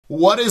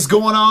What is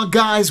going on,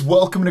 guys?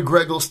 Welcome to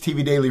Grego's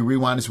TV Daily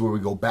Rewind. This is where we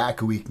go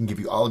back a week and give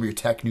you all of your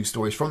tech news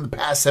stories from the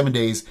past 7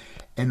 days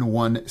in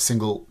one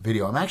single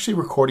video. I'm actually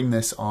recording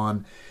this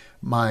on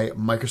my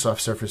Microsoft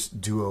Surface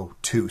Duo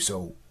 2,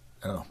 so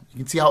I don't know, you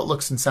can see how it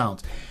looks and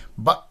sounds.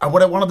 But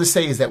what I wanted to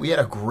say is that we had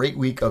a great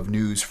week of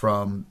news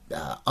from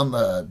on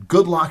the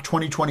Good Lock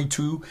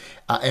 2022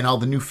 and all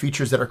the new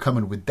features that are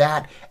coming with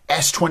that.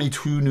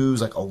 S22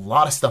 news, like a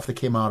lot of stuff that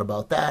came out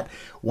about that.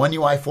 One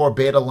UI 4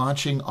 beta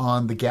launching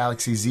on the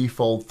Galaxy Z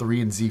Fold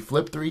 3 and Z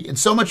Flip 3, and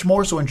so much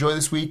more. So enjoy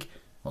this week.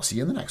 I'll see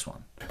you in the next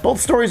one. Both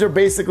stories are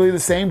basically the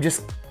same,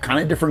 just kind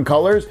of different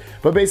colors,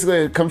 but basically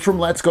it comes from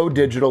Let's Go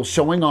Digital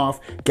showing off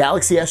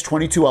Galaxy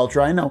S22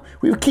 Ultra. I know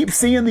we keep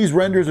seeing these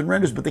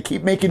renders, but they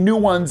keep making new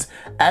ones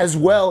as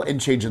well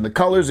and changing the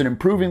colors and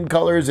improving the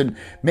colors and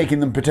making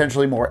them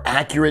potentially more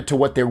accurate to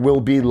what there will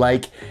be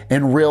like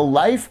in real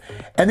life.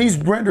 And these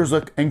renders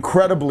look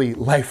incredibly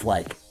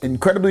lifelike in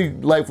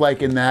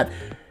that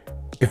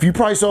if you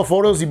probably saw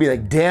photos, you'd be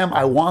like, damn,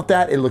 I want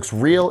that. It looks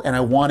real and I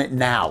want it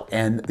now.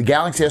 And the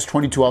Galaxy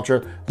S22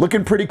 Ultra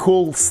looking pretty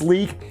cool,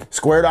 sleek,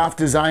 squared off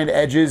designed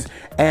edges,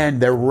 and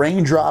the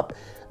raindrop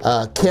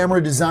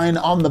camera design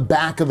on the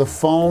back of the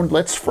phone.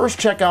 Let's first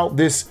check out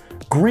this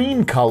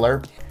green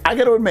color. I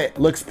gotta admit, it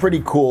looks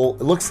pretty cool.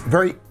 It looks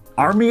very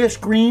army-ish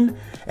green.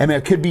 I mean,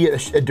 it could be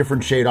a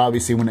different shade,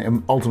 obviously, when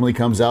it ultimately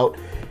comes out.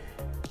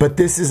 But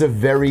this is a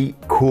very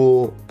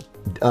cool,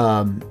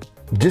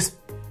 just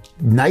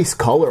nice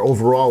color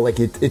overall. Like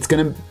it's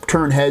gonna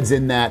turn heads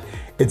in that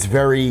it's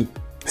very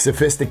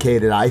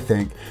sophisticated. I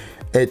think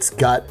it's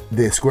got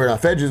the squared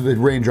off edges, the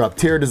raindrop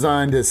tier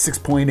design, the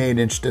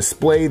 6.8-inch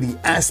display, the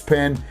S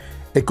Pen.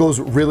 It goes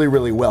really,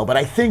 really well. But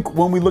I think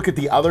when we look at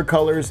the other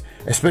colors,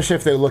 especially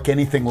if they look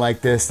anything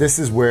like this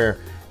is where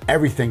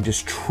everything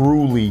just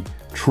truly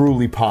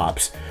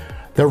pops.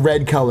 The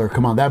red color,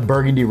 come on, that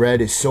burgundy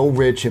red is so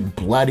rich and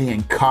bloody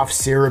and cough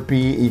syrupy.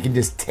 You can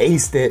just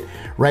taste it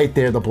right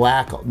there. The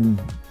black,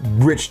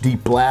 rich,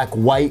 deep black.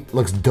 White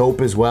looks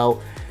dope as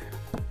well.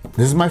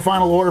 This is my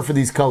final order for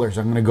these colors.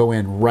 I'm gonna go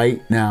in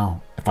right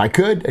now. If I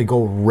could, I'd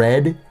go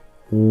red,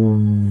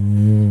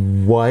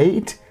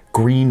 white,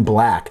 green,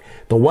 black.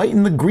 The white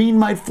and the green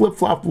might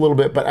flip-flop a little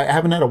bit, but I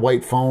haven't had a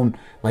white phone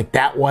like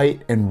that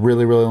white in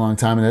really, really long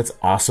time, and that's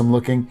awesome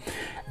looking.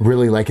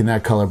 Really liking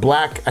that color.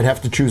 Black, I'd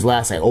have to choose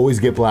last. I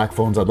always get black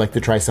phones. I'd like to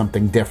try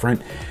something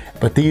different.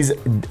 But these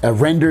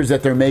renders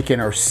that they're making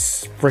are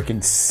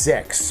freaking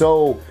sick.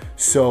 So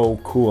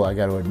cool, I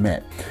gotta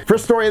admit.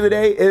 First story of the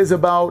day is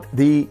about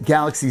the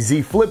Galaxy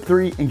Z Flip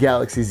 3 and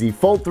Galaxy Z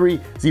Fold 3.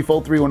 Z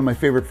Fold 3, one of my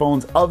favorite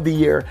phones of the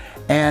year.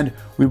 And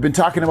we've been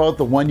talking about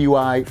the One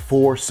UI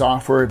 4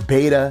 software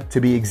beta,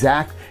 to be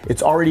exact.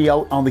 It's already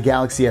out on the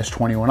Galaxy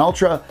S21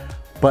 Ultra,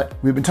 but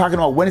we've been talking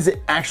about when is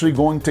it actually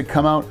going to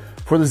come out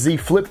for the Z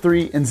Flip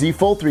 3 and Z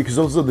Fold 3, because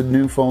those are the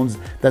new phones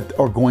that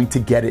are going to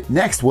get it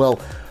next. Well,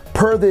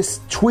 per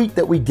this tweet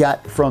that we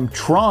got from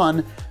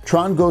Tron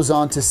goes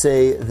on to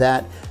say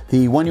that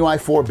the One UI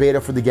 4 beta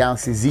for the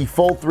Galaxy Z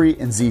Fold 3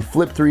 and Z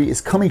Flip 3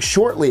 is coming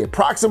shortly,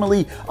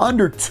 approximately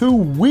under 2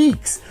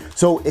 weeks.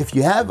 So if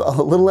you have a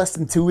little less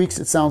than 2 weeks,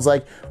 it sounds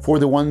like, for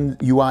the One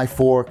UI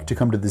 4 to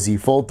come to the Z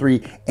Fold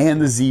 3 and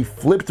the Z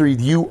Flip 3,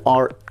 you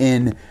are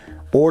in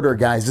order,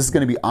 guys. This is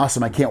going to be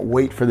awesome. I can't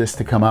wait for this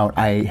to come out.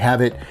 I have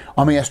it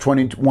on my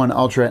S21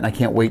 Ultra and I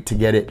can't wait to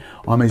get it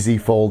on my Z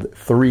Fold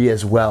 3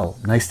 as well.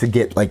 Nice to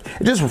get, like,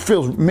 it just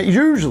feels,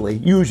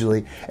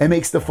 usually it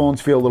makes the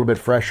phones feel a little bit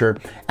fresher,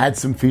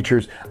 adds some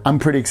features. I'm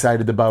pretty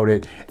excited about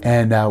it,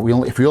 and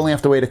if we only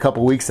have to wait a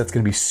couple weeks, that's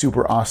going to be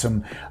super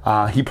awesome.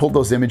 He pulled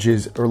those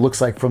images, or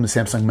looks like, from the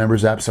Samsung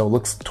Members app, so it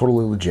looks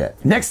totally legit.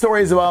 Next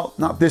story is about,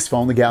 not this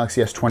phone, the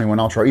Galaxy S21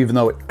 Ultra, even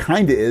though it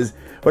kind of is,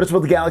 but it's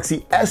about the Galaxy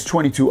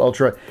S22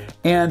 Ultra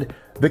and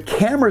the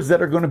cameras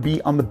that are going to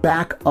be on the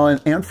back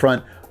and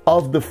front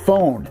of the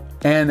phone.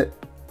 And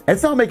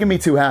it's not making me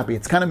too happy.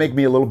 It's kind of making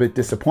me a little bit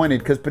disappointed,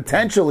 because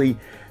potentially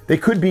they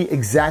could be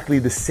exactly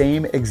the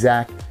same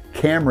exact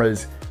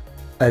cameras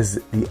as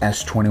the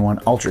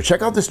S21 Ultra.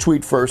 Check out this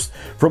tweet first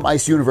from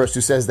Ice Universe,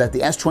 who says that the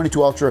S22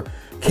 Ultra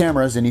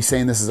cameras, and he's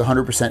saying this is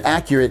 100%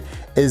 accurate,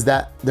 is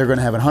that they're going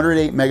to have a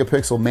 108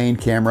 megapixel main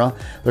camera.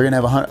 They're going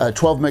to have a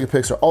 12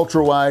 megapixel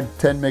ultra wide,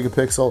 10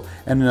 megapixel,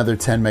 and another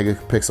 10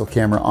 megapixel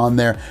camera on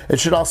there. It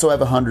should also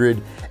have a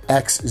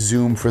 100x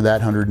zoom for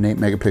that 108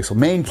 megapixel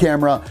main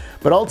camera.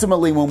 But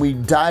ultimately, when we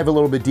dive a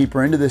little bit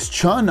deeper into this,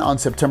 Chun on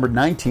September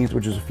 19th,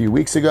 which is a few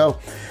weeks ago,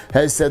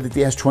 has said that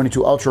the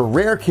S22 Ultra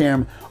rear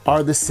cam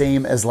are the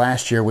same as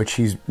last year, which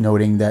he's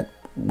noting that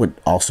would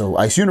also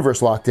Ice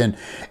Universe locked in.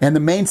 And the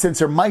main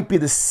sensor might be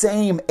the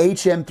same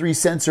HM3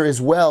 sensor as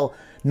well.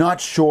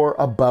 Not sure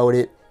about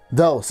it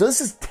though. So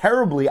this is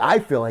terribly, I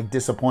feel like,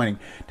 disappointing.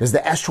 Does the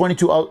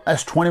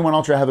S21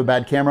 Ultra have a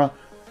bad camera?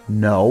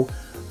 No.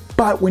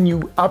 But when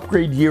you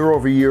upgrade year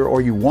over year, or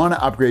you want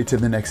to upgrade to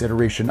the next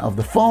iteration of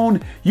the phone,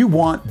 you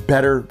want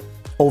better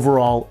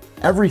overall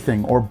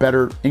everything or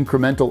better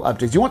incremental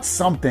updates. You want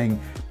something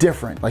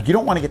different. Like, you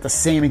don't want to get the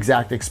same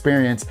exact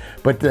experience,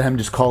 but them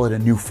just call it a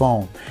new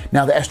phone.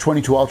 Now, the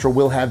S22 Ultra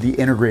will have the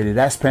integrated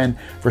S Pen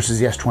versus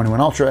the S21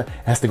 Ultra. It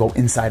has to go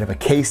inside of a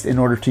case in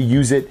order to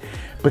use it.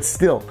 But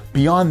still,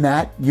 beyond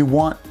that, you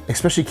want,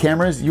 especially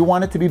cameras, you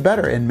want it to be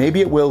better. And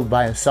maybe it will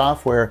via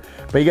software,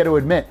 but you got to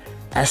admit,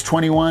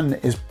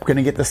 S21 is going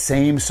to get the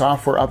same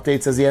software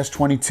updates as the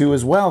S22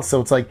 as well.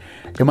 So it's like,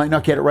 it might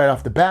not get it right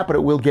off the bat, but it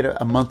will get it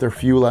a month or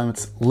few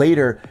months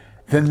later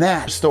than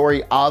that.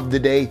 Story of the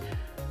day.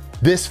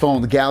 This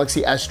phone, the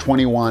Galaxy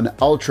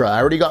S21 Ultra.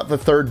 I already got the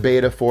third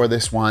beta for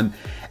this one,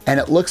 and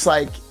it looks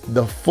like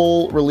the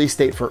full release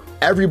date for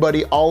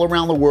everybody all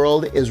around the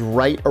world is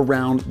right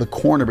around the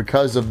corner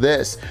because of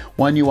this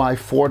One UI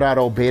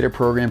 4.0 beta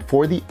program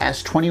for the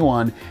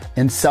S21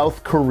 in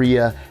South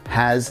Korea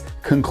has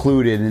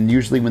concluded. And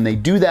usually when they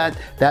do that,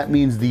 that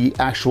means the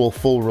actual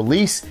full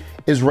release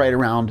is right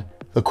around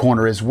the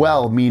corner as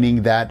well,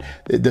 meaning that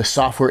the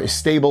software is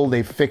stable.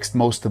 They've fixed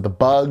most of the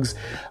bugs.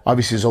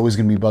 Obviously, there's always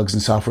going to be bugs in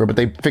software, but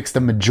they fixed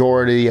the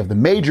majority of the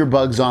major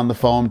bugs on the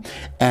phone,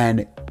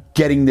 and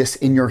getting this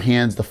in your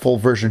hands, the full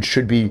version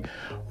should be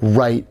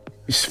right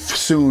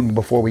soon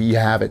before we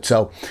have it.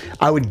 So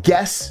I would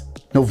guess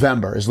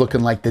November is looking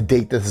like the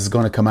date this is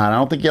going to come out. I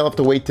don't think you'll have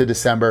to wait to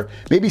December.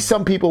 Maybe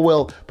some people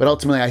will, but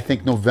ultimately I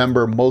think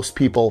November, most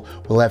people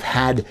will have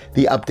had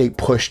the update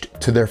pushed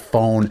to their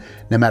phone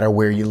no matter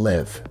where you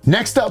live.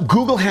 Next up,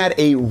 Google had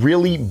a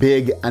really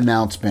big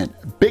announcement.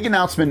 Big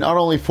announcement not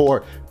only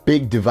for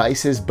big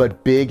devices,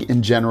 but big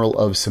in general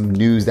of some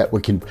news that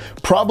we can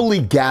probably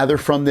gather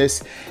from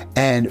this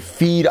and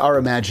feed our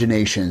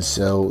imaginations.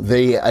 So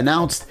they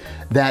announced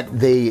that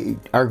they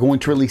are going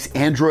to release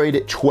Android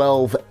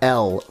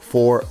 12L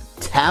for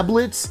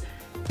tablets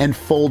and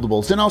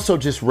foldables, and also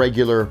just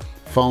regular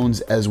phones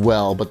as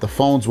well, but the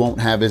phones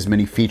won't have as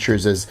many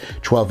features as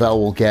 12L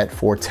will get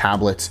for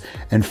tablets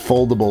and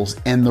foldables.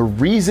 And the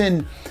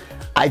reason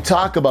I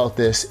talk about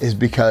this is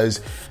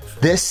because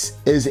this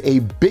is a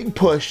big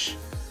push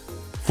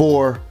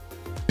for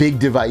big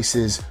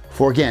devices,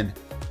 for again,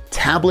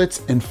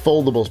 tablets and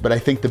foldables. But I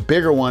think the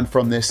bigger one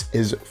from this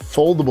is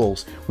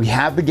foldables. We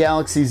have the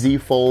Galaxy Z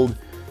Fold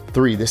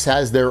 3. This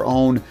has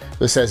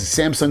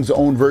Samsung's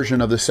own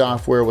version of the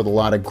software with a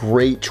lot of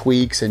great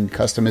tweaks and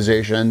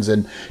customizations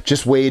and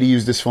just way to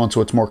use this phone so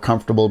it's more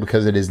comfortable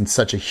because it isn't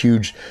such a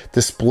huge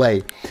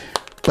display.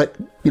 But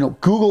you know,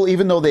 Google,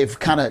 even though they've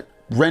kind of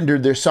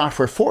rendered their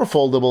software for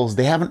foldables,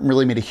 they haven't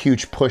really made a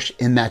huge push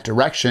in that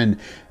direction.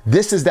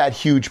 This is that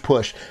huge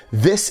push.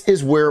 This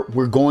is where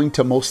we're going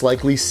to most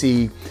likely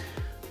see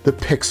the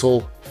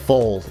Pixel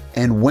Fold.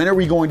 And when are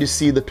we going to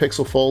see the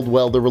Pixel Fold?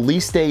 Well, the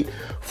release date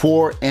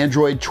for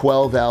Android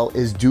 12L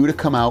is due to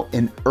come out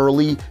in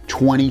early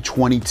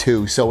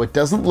 2022. So it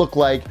doesn't look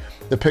like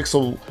the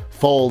Pixel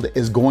Fold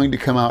is going to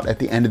come out at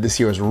the end of this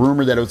year. There's a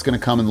rumor that it was going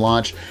to come and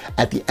launch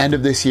at the end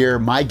of this year.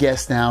 My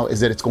guess now is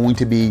that it's going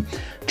to be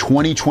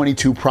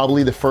 2022,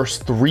 probably the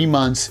first 3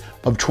 months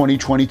of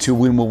 2022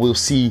 when we'll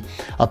see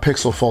a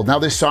Pixel Fold. Now,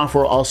 this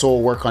software also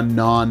will work on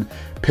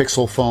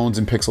non-Pixel phones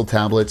and Pixel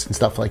tablets and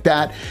stuff like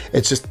that.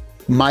 It's just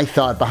my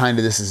thought behind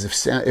this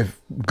is if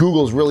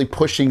Google's really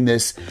pushing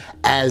this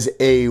as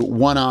a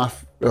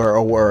one-off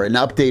or an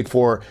update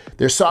for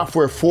their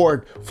software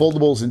for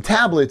foldables and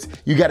tablets,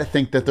 you got to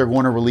think that they're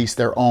going to release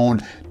their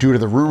own due to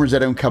the rumors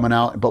that have been coming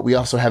out, but we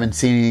also haven't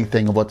seen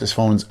anything of what this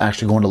phone's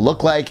actually going to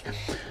look like.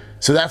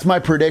 So that's my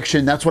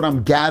prediction. That's what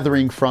I'm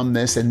gathering from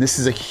this, and this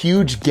is a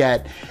huge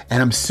get,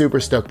 and I'm super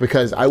stoked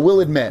because I will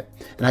admit,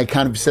 and I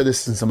kind of said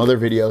this in some other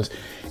videos,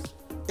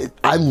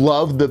 I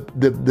love the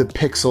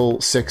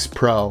Pixel 6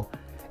 Pro,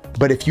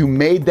 but if you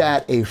made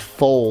that a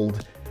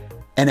fold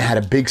and it had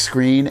a big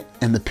screen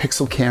and the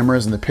Pixel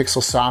cameras and the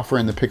Pixel software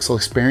and the Pixel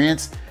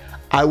experience,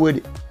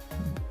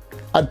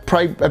 I'd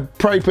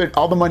probably put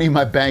all the money in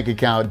my bank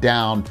account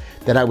down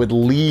that I would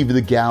leave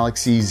the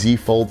Galaxy Z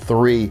Fold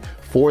 3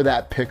 for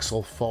that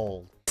Pixel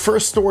Fold.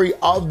 First story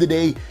of the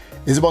day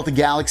is about the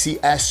Galaxy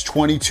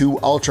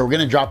S22 Ultra. We're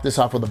gonna drop this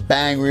off with a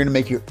bang. We're gonna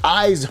make your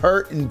eyes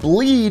hurt and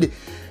bleed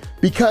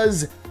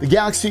because the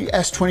Galaxy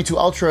S22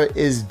 Ultra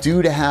is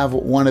due to have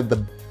one of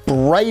the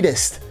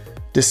brightest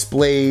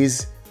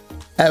displays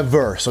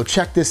ever. So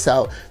check this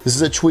out. This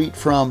is a tweet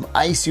from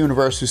Ice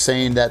Universe who's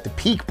saying that the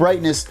peak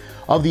brightness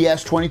of the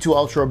S22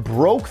 Ultra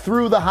broke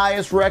through the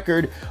highest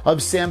record of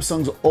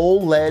Samsung's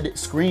OLED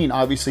screen.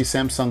 Obviously,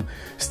 Samsung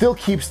still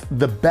keeps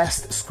the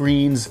best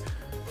screens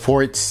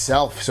for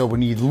itself. So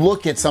when you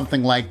look at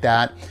something like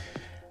that,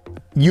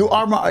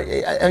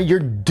 you're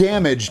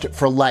damaged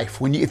for life.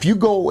 If you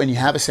go and you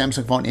have a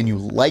Samsung phone and you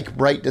like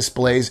bright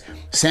displays,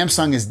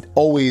 Samsung is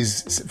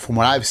always, from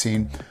what I've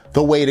seen,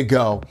 the way to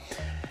go.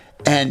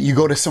 And you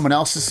go to someone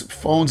else's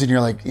phones and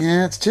you're like,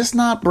 yeah, it's just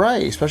not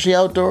bright, especially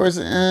outdoors,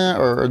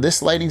 or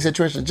this lighting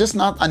situation, just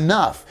not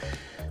enough.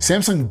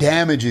 Samsung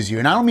damages you,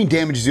 and I don't mean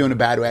damages you in a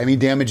bad way. I mean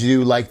damages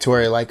you like to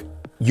where like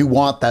you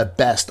want that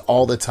best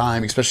all the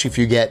time, especially if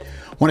you get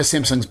one of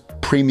Samsung's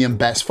premium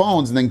best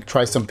phones and then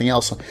try something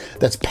else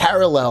that's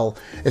parallel.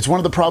 It's one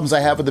of the problems I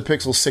have with the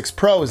Pixel 6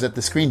 Pro is that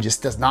the screen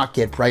just does not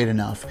get bright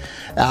enough.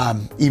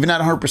 Even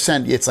at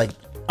 100%, it's like,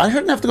 I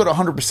shouldn't have to go to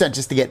 100%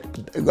 just to get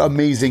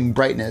amazing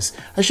brightness.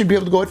 I should be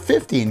able to go at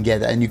 50 and get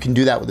that, and you can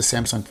do that with a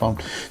Samsung phone.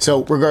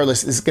 So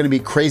regardless, this is going to be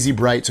crazy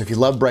bright, so if you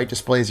love bright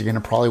displays, you're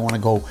going to probably want to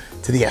go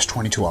to the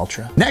S22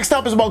 Ultra. Next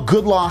up is about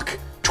Good Lock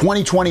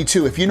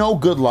 2022. If you know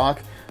Good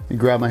Lock, let me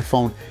grab my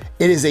phone.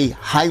 It is a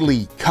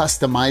highly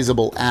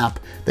customizable app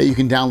that you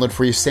can download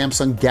for your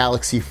Samsung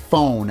Galaxy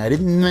phone. I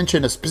didn't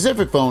mention a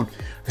specific phone.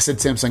 I said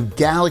Samsung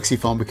Galaxy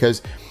phone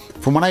because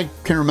from what I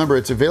can remember,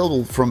 it's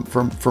available from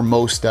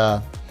most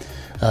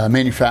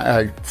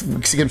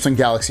Samsung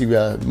Galaxy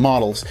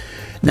models.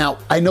 Now,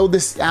 I know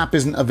this app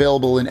isn't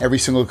available in every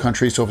single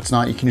country, so if it's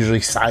not, you can usually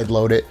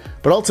sideload it.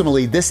 But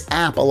ultimately, this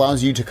app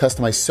allows you to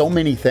customize so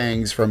many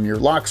things, from your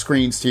lock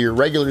screens to your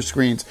regular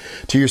screens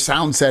to your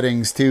sound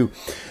settings to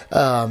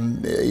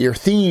your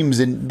themes,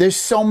 and there's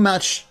so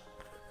much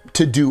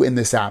to do in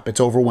this app.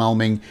 It's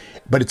overwhelming,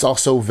 but it's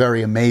also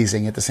very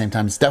amazing at the same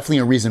time. It's definitely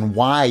a reason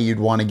why you'd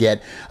want to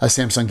get a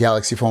Samsung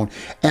Galaxy phone.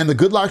 And the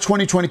Good Lock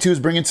 2022 is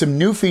bringing some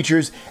new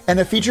features, and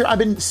a feature I'm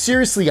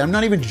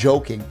not even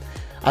joking.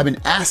 I've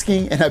been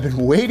asking and I've been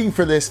waiting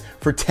for this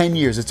for 10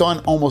 years. It's on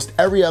almost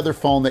every other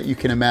phone that you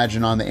can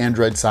imagine on the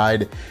Android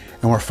side,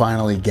 and we're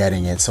finally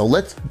getting it. So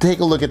let's take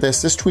a look at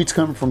this. This tweet's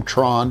coming from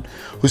Tron,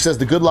 who says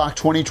the Good Lock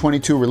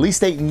 2022 release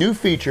date, new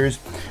features.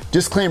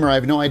 Disclaimer, I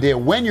have no idea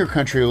when your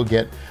country will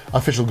get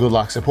official Good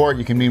Lock support.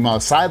 You can meanwhile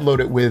sideload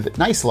it with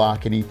Nice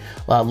Lock, and he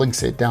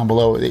links it down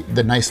below,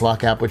 the Nice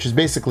Lock app, which is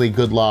basically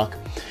Good Lock.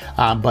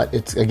 But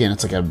it's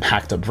like a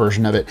hacked up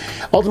version of it.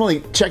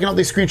 Ultimately, checking out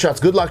these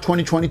screenshots, Good Lock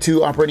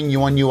 2022 operating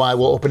U1 UI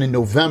will open in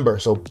November.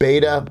 So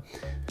beta,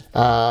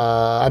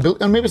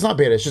 maybe it's not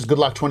beta, it's just Good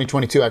Lock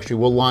 2022 actually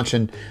will launch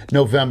in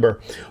November.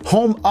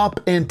 Home Up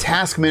and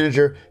Task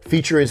Manager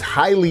feature is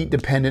highly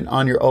dependent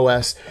on your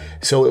OS,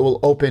 so it will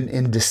open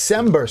in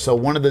December. So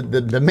one of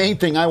the main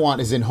thing I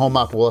want is in Home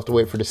Up. We'll have to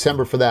wait for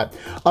December for that.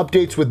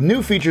 Updates with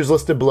new features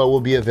listed below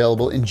will be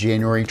available in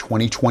January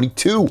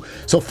 2022.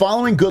 So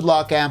following Good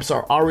Lock apps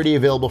are already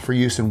available for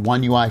use in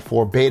One UI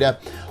 4 beta: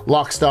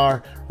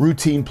 Lockstar,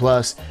 Routine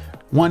Plus,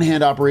 One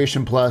Hand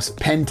Operation Plus,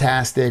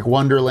 Pentastic,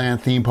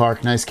 Wonderland Theme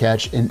Park, Nice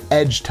Catch, and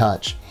Edge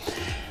Touch.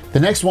 The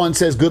next one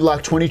says Good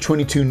Lock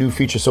 2022 new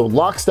features. So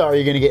Lockstar,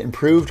 you're going to get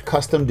improved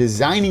custom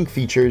designing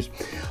features.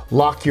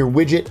 Lock your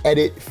widget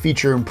edit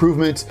feature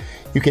improvements.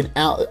 You can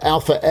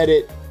alpha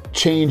edit,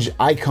 change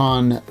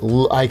icon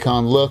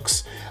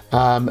looks,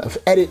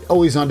 edit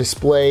always on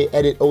display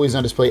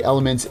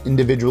elements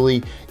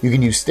individually. You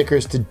can use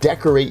stickers to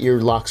decorate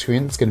your lock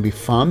screen. It's going to be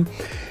fun.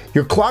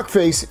 Your clock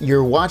face,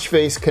 your watch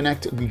face,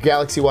 connect your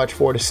Galaxy Watch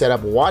 4 to set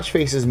up watch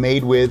faces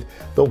made with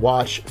the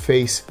Watch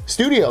Face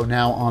Studio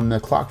now on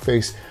the clock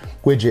face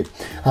widget.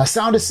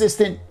 Sound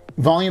Assistant,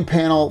 volume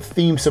panel,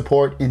 theme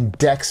support in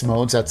DeX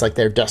modes. That's like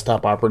their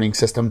desktop operating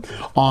system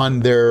on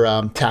their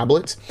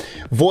tablets.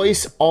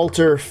 Voice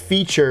alter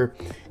feature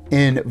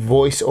in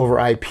voice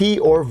over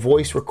IP or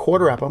voice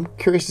recorder app. I'm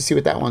curious to see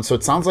what that one. So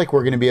it sounds like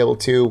we're going to be able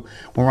to,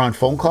 when we're on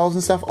phone calls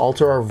and stuff,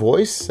 alter our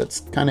voice. That's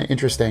kind of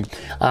interesting.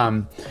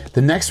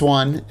 The next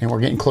one, and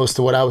we're getting close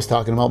to what I was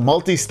talking about,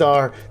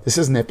 Multi-Star. This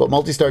isn't it, but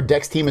Multi-Star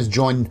DeX team has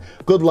joined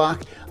Good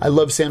Lock. I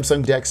love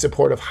Samsung DeX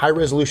support of high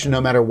resolution no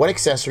matter what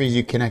accessories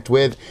you connect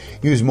with.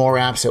 Use more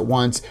apps at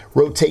once.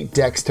 Rotate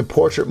DeX to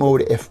portrait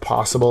mode if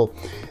possible.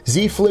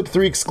 Z Flip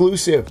 3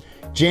 exclusive.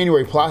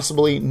 January,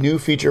 possibly new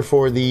feature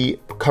for the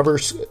Cover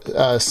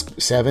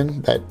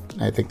 7, that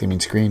I think they mean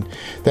screen,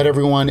 that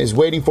everyone is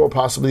waiting for,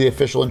 possibly the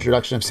official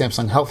introduction of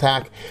Samsung Health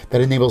Hack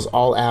that enables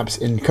all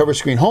apps in cover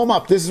screen. Home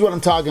Up, this is what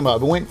I'm talking about. I've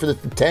been waiting for the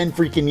 10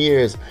 freaking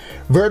years.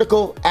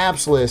 Vertical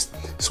apps list,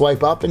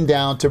 swipe up and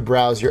down to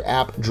browse your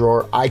app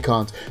drawer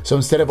icons. So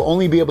instead of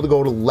only be able to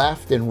go to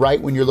left and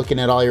right when you're looking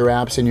at all your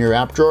apps in your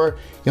app drawer,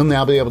 you'll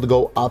now be able to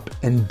go up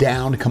and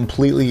down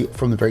completely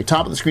from the very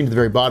top of the screen to the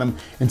very bottom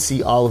and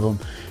see all of them.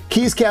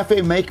 Keys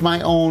Cafe, make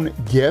my own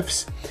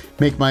gifts,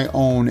 make my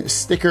own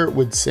sticker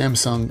with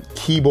Samsung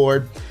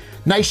keyboard.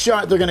 Nice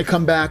Shot, they're gonna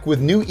come back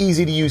with new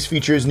easy to use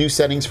features, new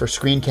settings for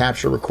screen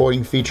capture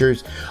recording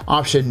features,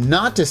 option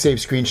not to save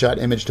screenshot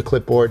image to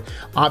clipboard,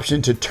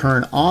 option to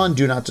turn on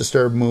do not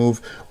disturb move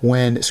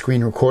when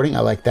screen recording. I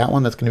like that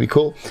one, that's gonna be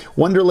cool.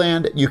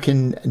 Wonderland, you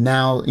can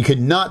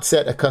not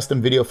set a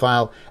custom video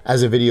file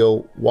as a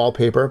video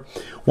wallpaper.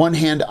 One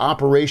Hand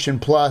Operation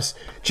Plus,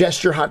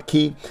 gesture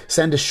hotkey,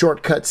 send a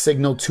shortcut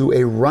signal to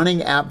a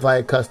running app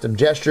via custom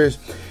gestures.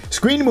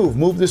 Screen Move,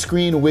 move the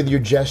screen with your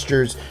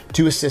gestures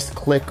to assist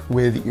click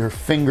with your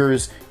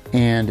fingers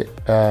and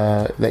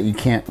that you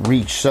can't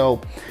reach.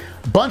 So,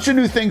 bunch of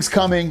new things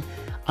coming.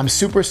 I'm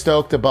super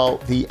stoked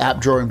about the app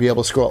drawer and be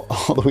able to scroll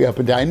all the way up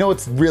and down. I know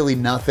it's really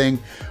nothing,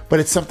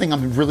 but it's something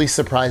I'm really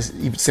surprised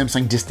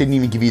Samsung just didn't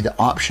even give you the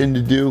option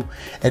to do.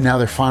 And now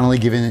they're finally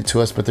giving it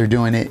to us, but they're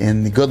doing it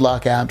in the Good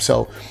Lock app.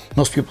 So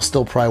most people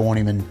still probably won't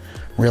even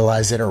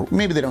realize it, or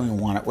maybe they don't even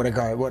want it,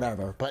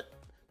 whatever. But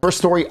First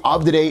story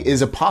of the day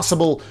is a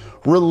possible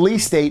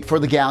release date for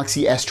the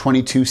Galaxy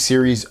S22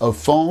 series of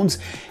phones.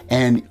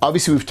 And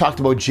obviously we've talked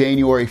about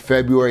January,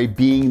 February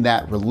being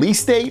that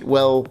release date.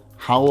 Well,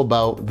 how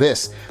about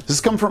this? This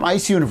has come from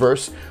Ice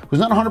Universe, who's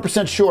not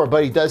 100% sure,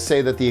 but he does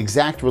say that the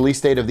exact release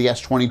date of the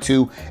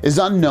S22 is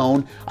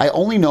unknown. I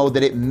only know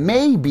that it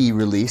may be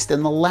released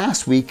in the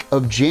last week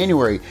of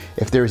January.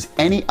 If there's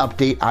any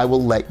update, I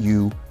will let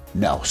you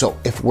know. So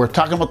if we're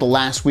talking about the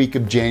last week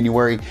of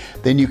January,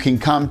 then you can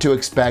come to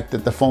expect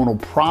that the phone will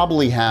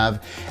probably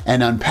have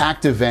an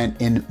unpacked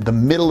event in the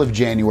middle of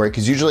January,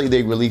 because usually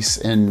they release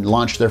and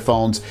launch their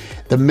phones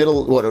the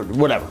middle,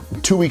 whatever,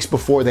 2 weeks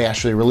before they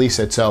actually release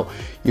it. So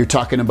you're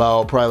talking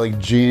about probably like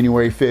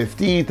January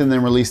 15th and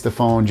then release the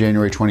phone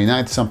January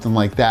 29th, something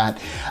like that,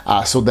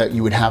 so that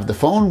you would have the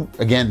phone.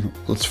 Again,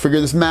 let's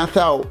figure this math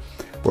out.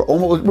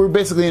 We're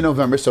basically in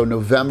November, so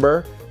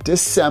November,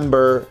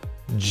 December,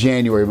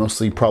 January,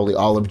 mostly probably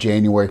all of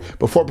January,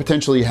 before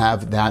potentially you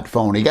have that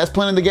phone. Are you guys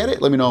planning to get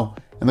it? Let me know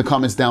in the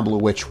comments down below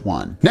which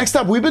one. Next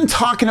up, we've been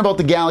talking about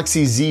the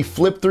Galaxy Z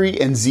Flip 3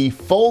 and Z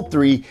Fold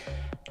 3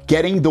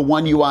 getting the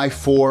One UI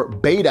 4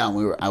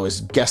 beta. I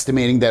was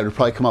guesstimating that it would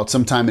probably come out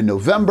sometime in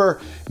November,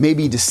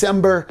 maybe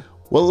December.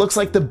 Well, it looks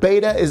like the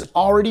beta is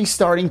already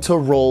starting to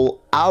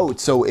roll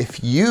out. So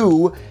if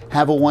you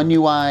have a One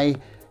UI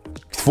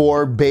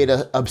 4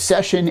 beta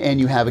obsession and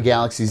you have a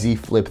Galaxy Z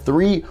Flip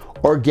 3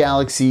 or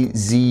Galaxy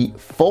Z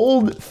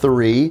Fold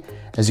 3,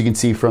 as you can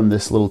see from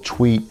this little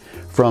tweet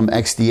from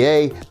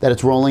XDA, that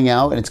it's rolling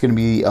out, and it's gonna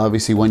be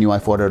obviously One UI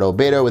 4.0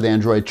 beta with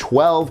Android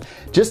 12.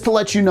 Just to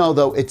let you know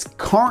though, it's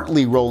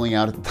currently rolling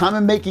out. At the time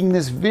of making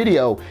this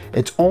video,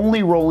 it's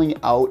only rolling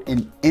out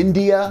in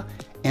India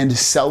and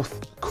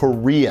South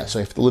Korea. So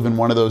you have to live in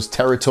one of those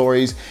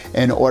territories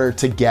in order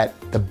to get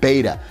the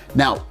beta.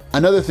 Now,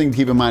 another thing to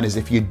keep in mind is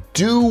if you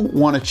do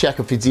want to check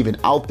if it's even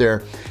out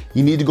there,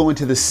 you need to go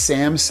into the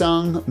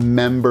Samsung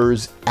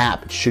Members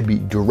app. It should be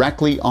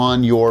directly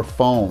on your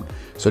phone.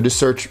 So just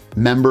search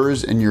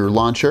Members in your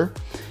launcher,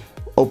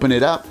 open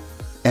it up,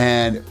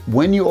 and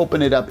when you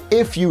open it up,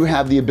 if you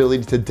have the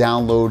ability to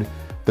download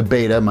the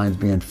beta, mine's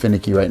being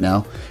finicky right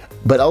now,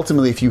 but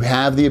ultimately if you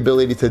have the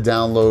ability to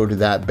download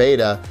that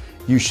beta,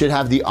 you should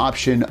have the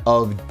option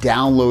of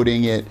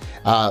downloading it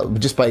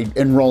just by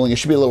enrolling. It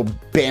should be a little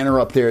banner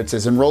up there. It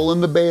says enroll in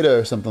the beta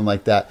or something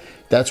like that.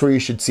 That's where you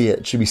should see it.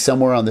 It should be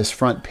somewhere on this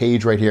front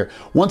page right here.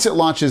 Once it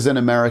launches in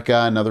America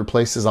and other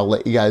places, I'll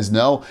let you guys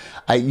know.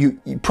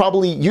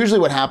 Usually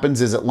what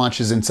happens is it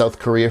launches in South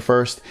Korea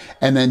first,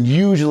 and then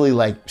usually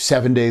like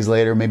 7 days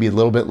later, maybe a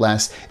little bit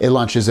less, it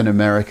launches in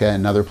America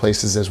and other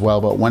places as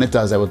well. But when it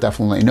does, I will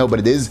definitely let you know. But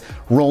it is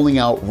rolling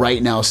out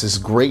right now, so this is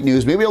great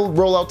news. Maybe it'll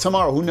roll out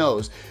tomorrow, who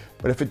knows?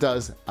 But if it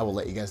does, I will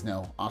let you guys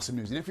know. Awesome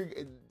news. And if you're,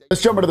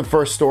 let's jump into the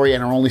first story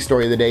and our only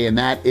story of the day, and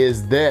that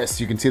is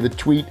this. You can see the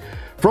tweet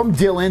from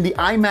Dylan. The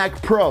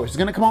iMac Pro is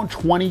gonna come out in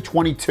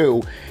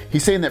 2022.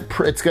 He's saying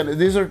that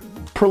these are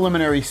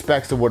preliminary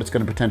specs of what it's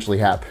going to potentially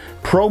have.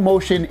 Pro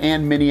Motion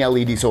and Mini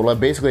LED, so it'll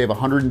basically have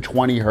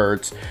 120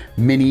 hertz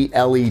Mini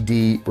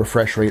LED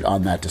refresh rate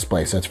on that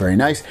display, so that's very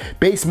nice.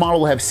 Base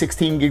model will have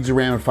 16 gigs of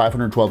RAM and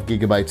 512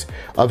 gigabytes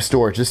of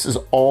storage. This is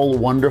all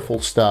wonderful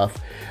stuff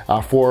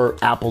for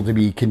Apple to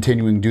be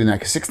continuing doing that,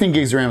 because 16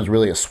 gigs of RAM is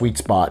really a sweet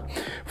spot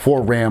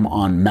for RAM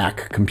on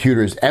Mac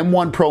computers.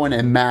 M1 Pro and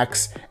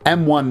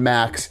M1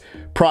 Max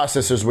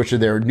processors, which are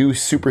their new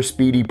super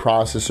speedy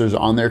processors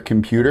on their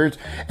computers,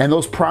 and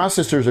those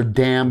processors are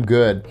damn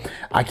good.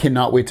 I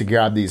cannot wait to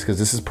grab these because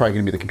this is probably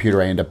going to be the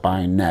computer I end up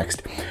buying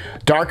next.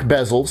 Dark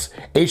bezels,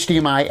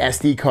 HDMI,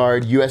 SD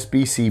card,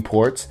 USB-C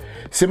ports,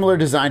 similar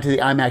design to the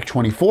iMac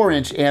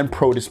 24-inch and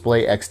Pro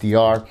Display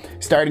XDR.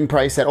 Starting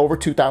price at over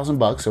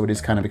 $2,000, so it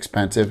is kind of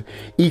expensive.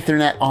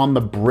 Ethernet on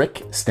the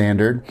brick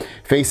standard.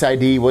 Face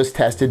ID was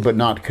tested but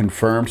not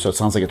confirmed, so it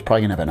sounds like it's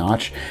probably gonna have a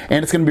notch.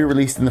 And it's gonna be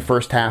released in the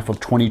first half of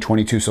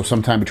 2022, so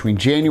sometime between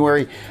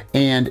January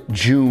and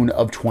June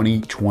of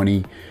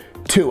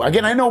 2022.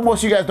 Again, I know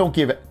most of you guys don't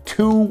give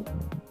two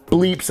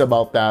bleeps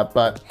about that,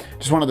 but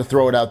just wanted to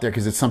throw it out there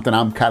because it's something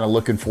I'm kind of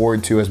looking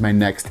forward to as my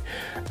next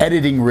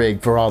editing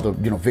rig for all the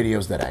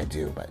videos that I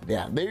do. But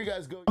yeah, there you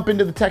guys go. Jump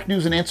into the tech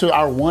news and answer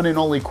our one and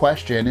only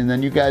question, and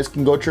then you guys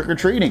can go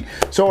trick-or-treating.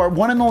 So our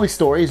one and only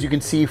story, as you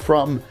can see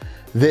from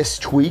this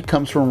tweet,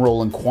 comes from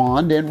Roland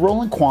Quand, and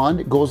Roland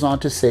Quand goes on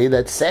to say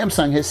that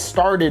Samsung has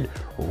started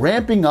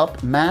ramping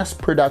up mass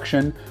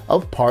production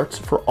of parts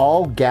for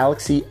all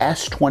Galaxy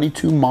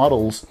S22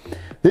 models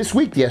this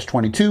week. The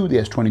S22, the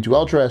S22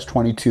 Ultra,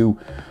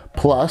 S22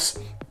 Plus.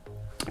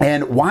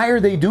 And why are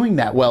they doing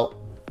that? Well,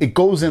 it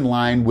goes in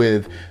line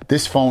with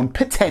this phone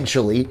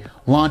potentially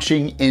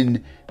launching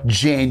in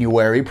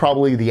January,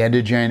 probably the end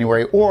of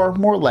January, or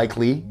more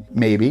likely,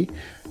 maybe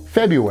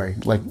February,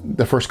 like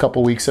the first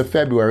couple weeks of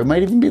February. It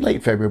might even be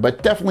late February,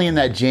 but definitely in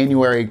that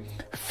January,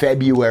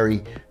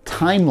 February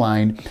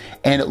timeline.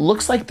 And it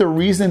looks like the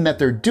reason that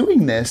they're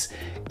doing this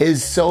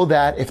is so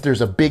that if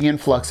there's a big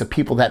influx of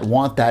people that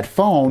want that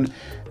phone,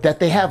 that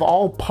they have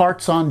all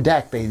parts on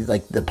deck. They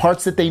like the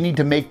parts that they need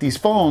to make these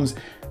phones,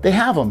 they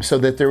have them so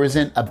that there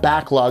isn't a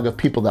backlog of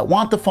people that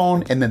want the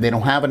phone and then they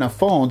don't have enough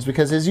phones,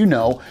 because as you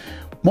know,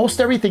 most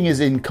everything is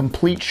in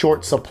complete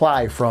short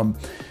supply. From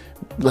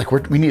like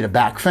we need a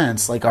back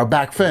fence. Like our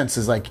back fence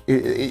is like,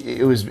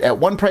 it was at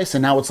one price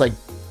and now it's like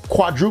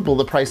quadruple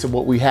the price of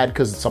what we had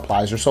because the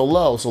supplies are so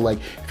low. So like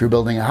if you're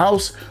building a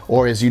house,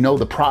 or as you know,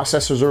 the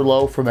processors are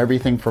low, from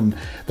everything from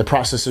the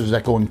processors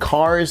that go in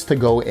cars to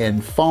go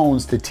in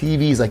phones to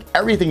TVs, like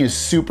everything is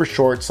super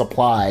short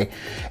supply.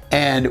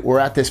 And we're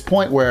at this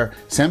point where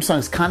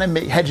Samsung's kind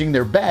of hedging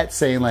their bet,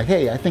 saying like,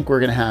 hey, I think we're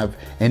gonna have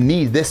and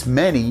need this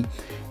many,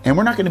 and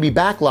we're not going to be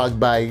backlogged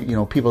by, you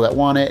know, people that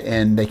want it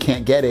and they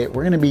can't get it.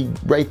 We're going to be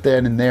right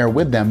then and there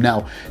with them.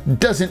 Now,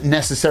 doesn't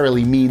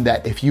necessarily mean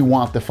that if you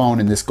want the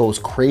phone and this goes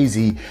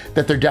crazy,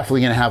 that they're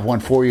definitely going to have one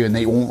for you and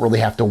they won't really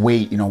have to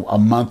wait, you know, a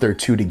month or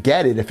two to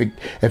get it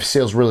if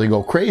sales really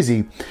go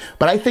crazy.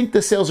 But I think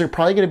the sales are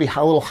probably going to be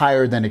a little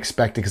higher than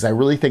expected, because I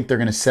really think they're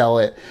going to sell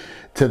it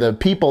to the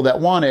people that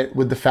want it,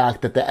 with the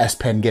fact that the S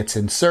Pen gets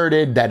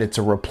inserted, that it's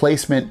a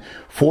replacement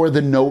for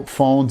the Note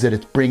phones, that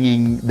it's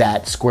bringing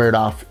that squared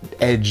off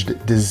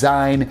edged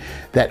design,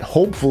 that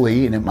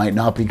hopefully, and it might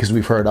not be because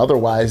we've heard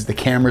otherwise, the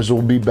cameras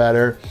will be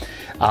better,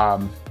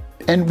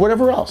 and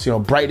whatever else, you know,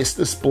 brightest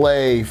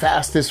display,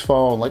 fastest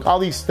phone, like all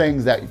these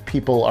things that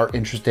people are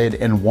interested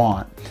and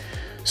want.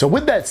 So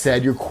with that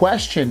said, your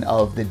question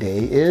of the day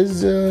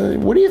is,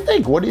 what do you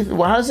think?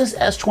 How's this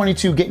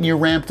S22 getting you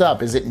ramped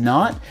up? Is it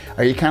not?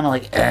 Are you kind of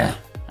like, I'd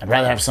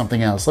rather have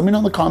something else? Let me know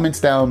in the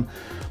comments down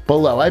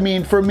below. I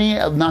mean, for me,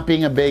 not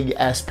being a big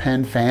S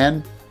Pen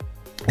fan,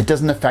 it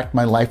doesn't affect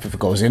my life if it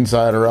goes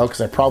inside or out,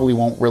 because I probably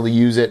won't really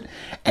use it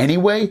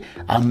anyway.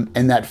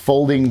 And that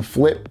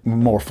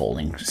more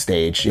folding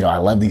stage, you know, I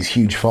love these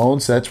huge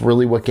phones. So that's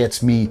really what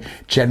gets me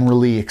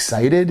generally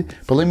excited.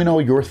 But let me know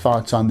your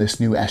thoughts on this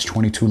new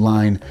S22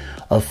 line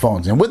of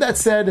phones. And with that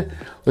said,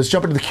 let's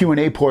jump into the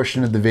Q&A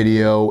portion of the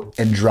video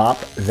and drop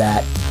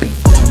that beat.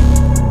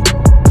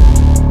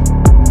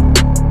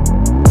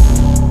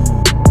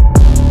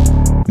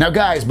 Now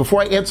guys,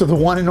 before I answer the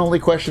one and only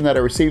question that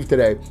I received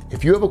today,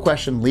 if you have a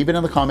question, leave it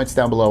in the comments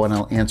down below and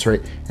I'll answer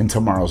it in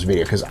tomorrow's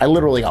video, because I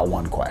literally got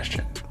one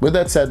question. With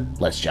that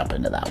said, let's jump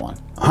into that one.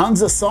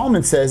 Hansa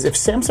Salman says, if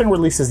Samsung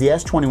releases the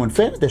S21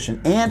 Fan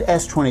Edition and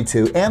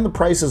S22 and the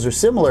prices are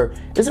similar,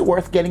 is it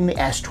worth getting the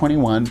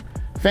S21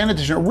 Fan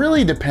Edition? It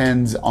really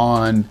depends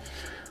on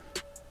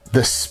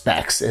the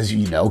specs, as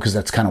you know, because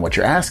that's kind of what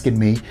you're asking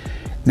me.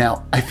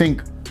 Now,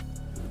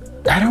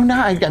 I don't know.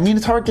 I mean,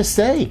 it's hard to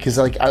say, because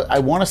like I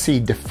want to see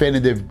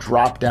definitive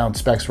drop-down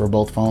specs for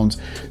both phones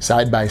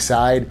side by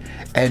side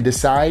and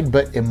decide.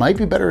 But it might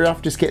be better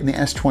off just getting the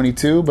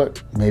S22.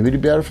 But maybe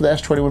it'd be better for the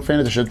S21 Fan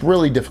Edition. It's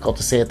really difficult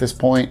to say at this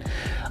point.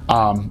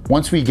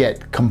 Once we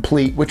get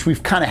complete, which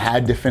we've kind of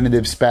had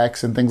definitive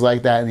specs and things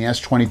like that, and the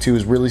S22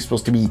 is really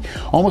supposed to be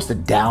almost a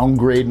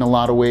downgrade in a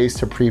lot of ways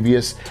to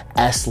previous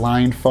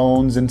S-line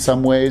phones in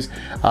some ways,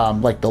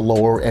 like the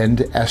lower end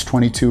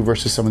S22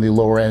 versus some of the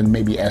lower end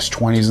maybe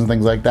S20s and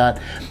things like that.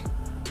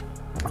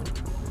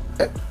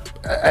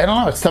 I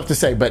don't know, it's tough to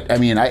say, but I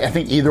mean, I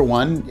think either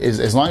one is,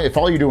 if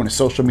all you're doing is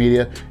social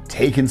media,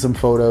 taking some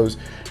photos,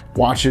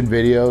 watching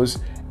videos,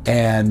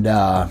 and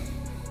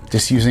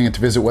just using it to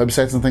visit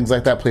websites and things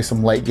like that, play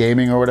some light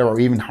gaming or whatever, or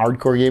even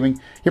hardcore gaming,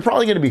 you're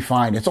probably gonna be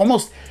fine. It's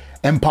almost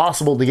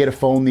impossible to get a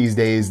phone these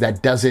days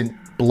that doesn't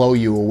blow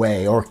you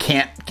away or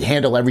can't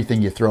handle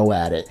everything you throw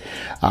at it.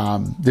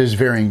 There's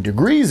varying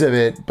degrees of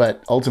it,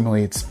 but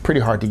ultimately it's pretty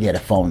hard to get a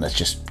phone that's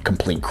just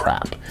complete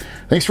crap.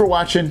 Thanks for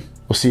watching.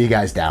 We'll see you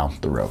guys down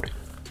the road.